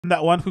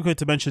that one, quickly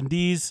to mention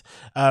these.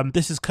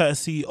 This is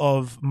courtesy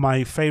of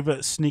my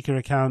favorite sneaker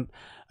account,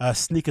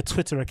 sneaker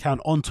Twitter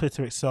account on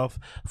Twitter itself,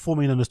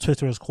 formerly known as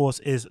Twitter, of course,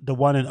 is the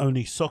one and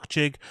only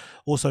Sockjig.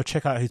 Also,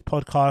 check out his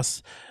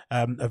podcast,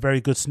 a very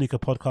good sneaker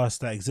podcast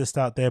that exists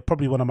out there.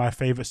 Probably one of my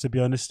favorites, to be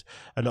honest.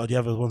 A lot of the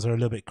other ones are a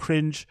little bit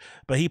cringe,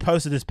 but he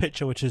posted this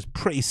picture, which is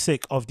pretty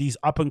sick, of these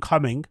up and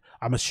coming,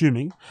 I'm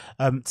assuming,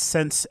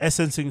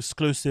 SSENSE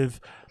exclusive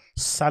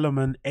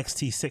Salomon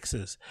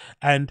XT6s.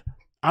 And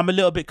I'm a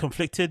little bit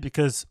conflicted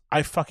because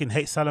I fucking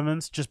hate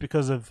Salomons just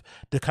because of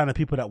the kind of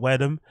people that wear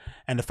them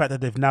and the fact that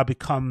they've now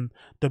become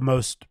the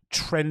most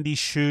trendy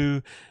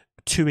shoe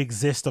to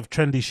exist of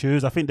trendy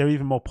shoes. I think they're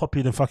even more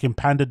popular than fucking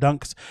Panda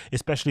Dunks,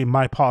 especially in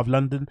my part of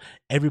London.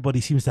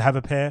 Everybody seems to have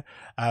a pair,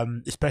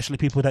 especially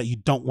people that you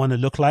don't want to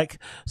look like.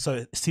 So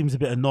it seems a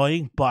bit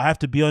annoying, but I have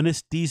to be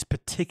honest, these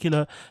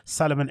particular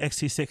Salomon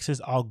XT6s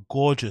are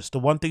gorgeous. The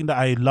one thing that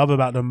I love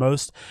about them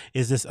most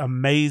is this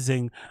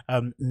amazing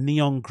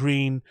neon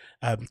green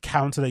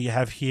counter that you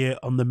have here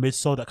on the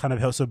midsole that kind of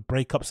helps to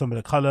break up some of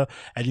the color,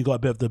 and you got a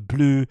bit of the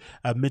blue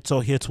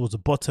midsole here towards the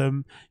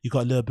bottom. You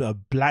got a little bit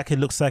of black, it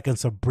looks like, and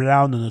some brown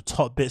on the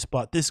top bits,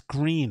 but this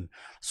green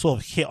sort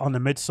of hit on the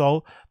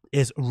midsole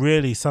is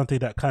really something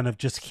that kind of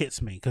just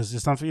hits me, because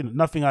there's something,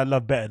 nothing I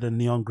love better than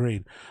neon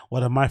green,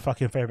 one of my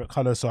fucking favorite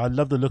colors. So I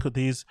love the look of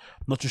these.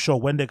 Not too sure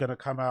when they're going to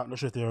come out, not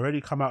sure if they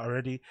already come out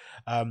already.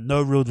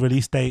 No real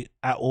release date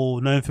at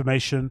all, no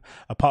information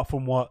apart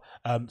from what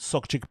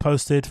Sockjig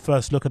posted.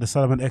 First look at the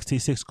Salomon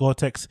XT6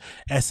 Gore-Tex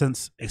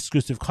Essence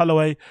exclusive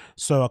colorway,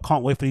 so I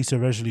can't wait for these to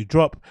eventually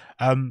drop.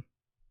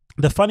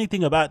 The funny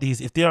thing about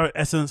these, if they are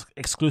Essence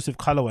exclusive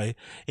colorway,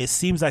 it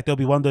seems like there'll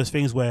be one of those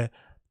things where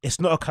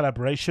it's not a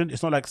collaboration.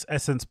 It's not like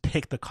Essence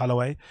picked the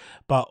colorway,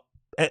 but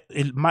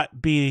it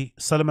might be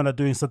Salomon are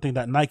doing something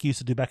that Nike used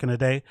to do back in the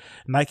day.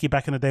 Nike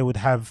back in the day would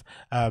have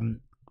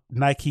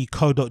Nike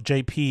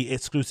Co.jp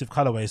exclusive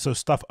colorway, so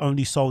stuff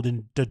only sold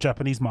in the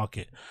Japanese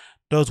market.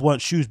 Those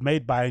weren't shoes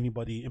made by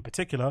anybody in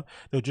particular.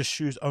 They were just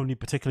shoes only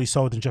particularly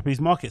sold in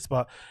Japanese markets.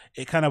 But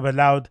it kind of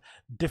allowed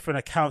different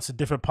accounts in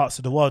different parts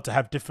of the world to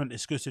have different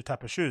exclusive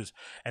type of shoes.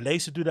 And they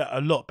used to do that a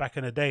lot back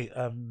in the day,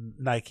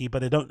 Nike, but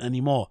they don't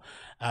anymore.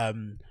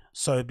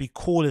 So it'd be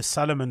cool if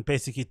Salomon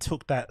basically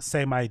took that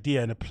same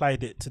idea and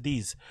applied it to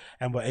these,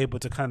 and were able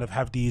to kind of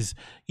have these,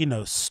 you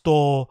know,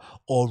 store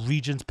or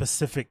region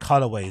specific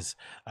colorways.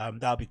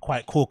 That would be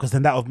quite cool, because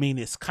then that would mean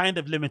it's kind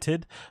of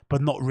limited,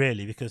 but not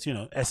really, because, you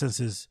know, Essence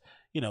is,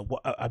 you know,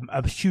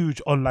 a huge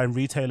online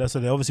retailer, so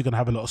they're obviously going to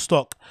have a lot of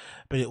stock,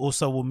 but it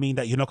also will mean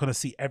that you're not going to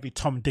see every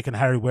Tom, Dick and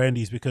Harry wearing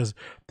these, because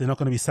they're not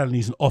going to be selling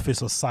these in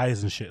office or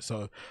size and shit.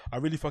 So I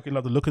really fucking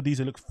love the look of these.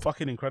 They look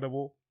fucking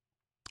incredible.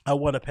 I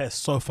want a pair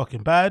so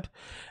fucking bad.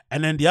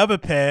 And then the other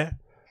pair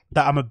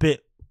that I'm a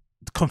bit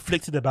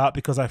conflicted about,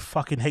 because I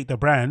fucking hate the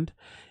brand,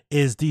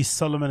 is these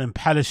Salomon and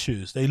Palace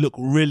shoes. They look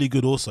really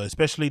good also,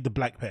 especially the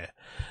black pair.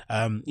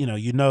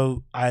 You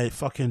know, I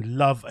fucking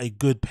love a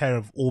good pair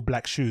of all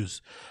black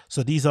shoes.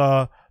 So these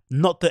are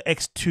not the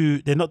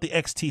X2, they're not the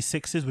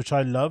XT6s, which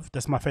I love.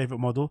 That's my favorite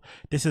model.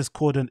 This is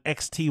called an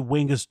XT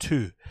Wingers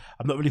 2.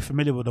 I'm not really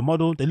familiar with the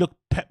model. They look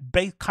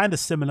kind of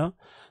similar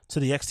to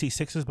the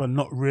XT6s, but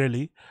not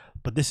really.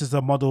 But this is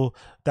a model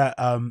that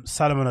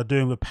Salomon are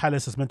doing with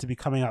Palace. It's meant to be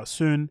coming out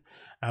soon.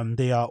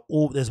 They are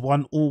there's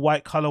one all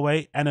white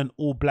colorway and an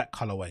all black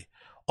colorway.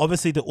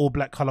 Obviously the all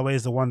black colorway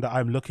is the one that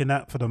I'm looking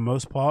at for the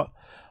most part,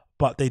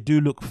 but they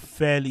do look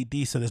fairly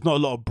decent. There's not a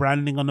lot of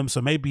branding on them,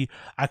 so maybe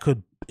I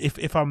could,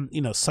 if I'm,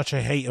 you know, such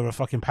a hater of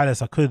fucking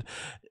Palace,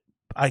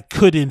 I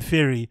could in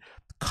theory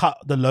cut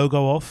the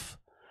logo off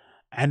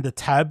and the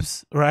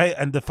tabs, right,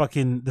 and the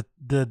fucking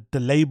the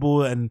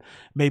label, and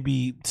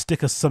maybe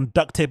stick some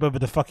duct tape over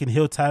the fucking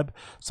heel tab,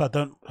 so I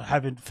don't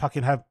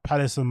have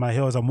Palace on my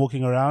heel as I'm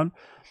walking around.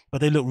 But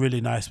they look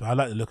really nice, man. I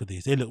like the look of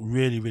these. They look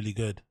really, really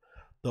good.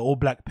 The all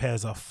black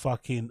pairs are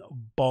fucking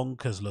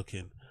bonkers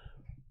looking.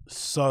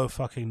 So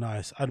fucking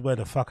nice. I'd wear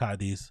the fuck out of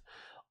these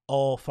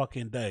all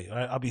fucking day,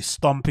 right? I'll be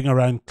stomping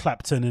around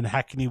Clapton and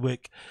Hackney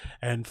Wick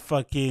and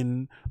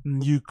fucking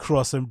New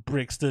Cross and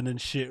Brixton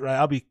and shit, right?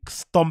 I'll be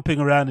stomping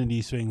around in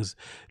these things,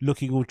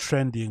 looking all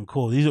trendy and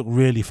cool. These look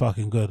really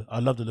fucking good. I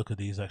love the look of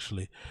these,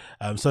 actually.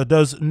 So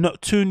there's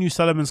two new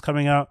Salomons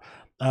coming out.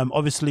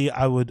 Obviously,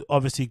 I would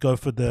go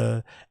for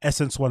the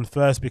Essence one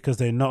first, because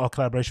they're not a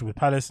collaboration with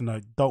Palace, and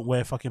I don't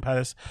wear fucking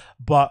Palace.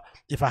 But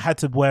if I had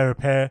to wear a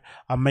pair,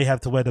 I may have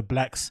to wear the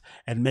blacks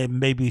and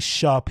maybe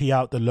sharpie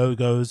out the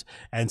logos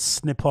and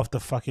snip off the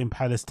fucking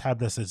Palace tab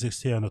that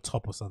exists here on the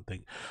top or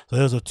something. So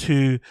those are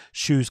two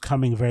shoes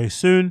coming very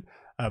soon.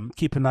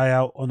 Keep an eye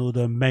out on all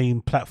the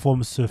main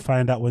platforms to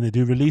find out when they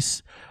do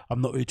release.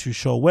 I'm not really too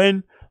sure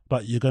when,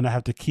 but you're going to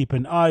have to keep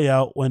an eye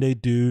out when they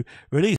do release.